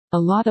A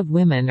lot of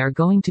women are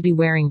going to be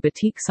wearing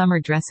batik summer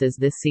dresses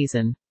this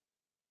season.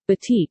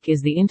 Batik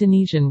is the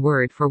Indonesian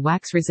word for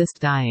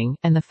wax-resist dyeing,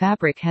 and the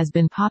fabric has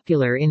been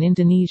popular in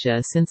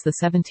Indonesia since the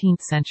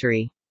 17th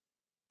century.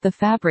 The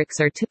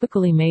fabrics are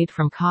typically made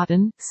from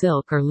cotton,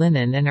 silk or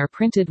linen and are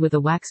printed with a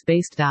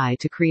wax-based dye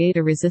to create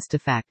a resist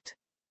effect.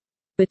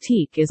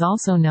 Batik is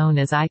also known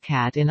as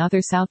ikat in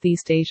other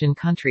Southeast Asian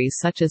countries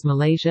such as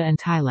Malaysia and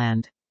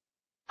Thailand.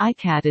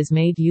 Ikat is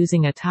made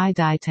using a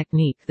tie-dye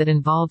technique that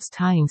involves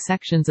tying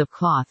sections of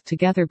cloth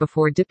together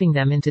before dipping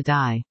them into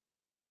dye.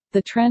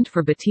 The trend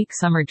for batik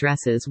summer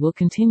dresses will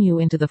continue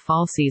into the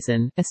fall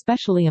season,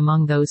 especially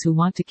among those who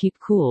want to keep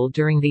cool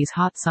during these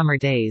hot summer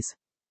days.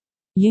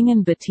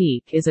 Yingen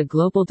Batik is a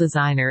global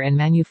designer and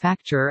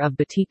manufacturer of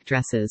batik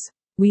dresses.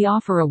 We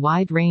offer a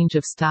wide range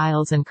of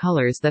styles and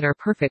colors that are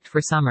perfect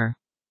for summer.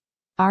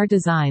 Our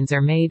designs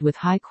are made with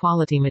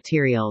high-quality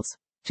materials.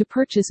 To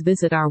purchase,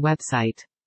 visit our website.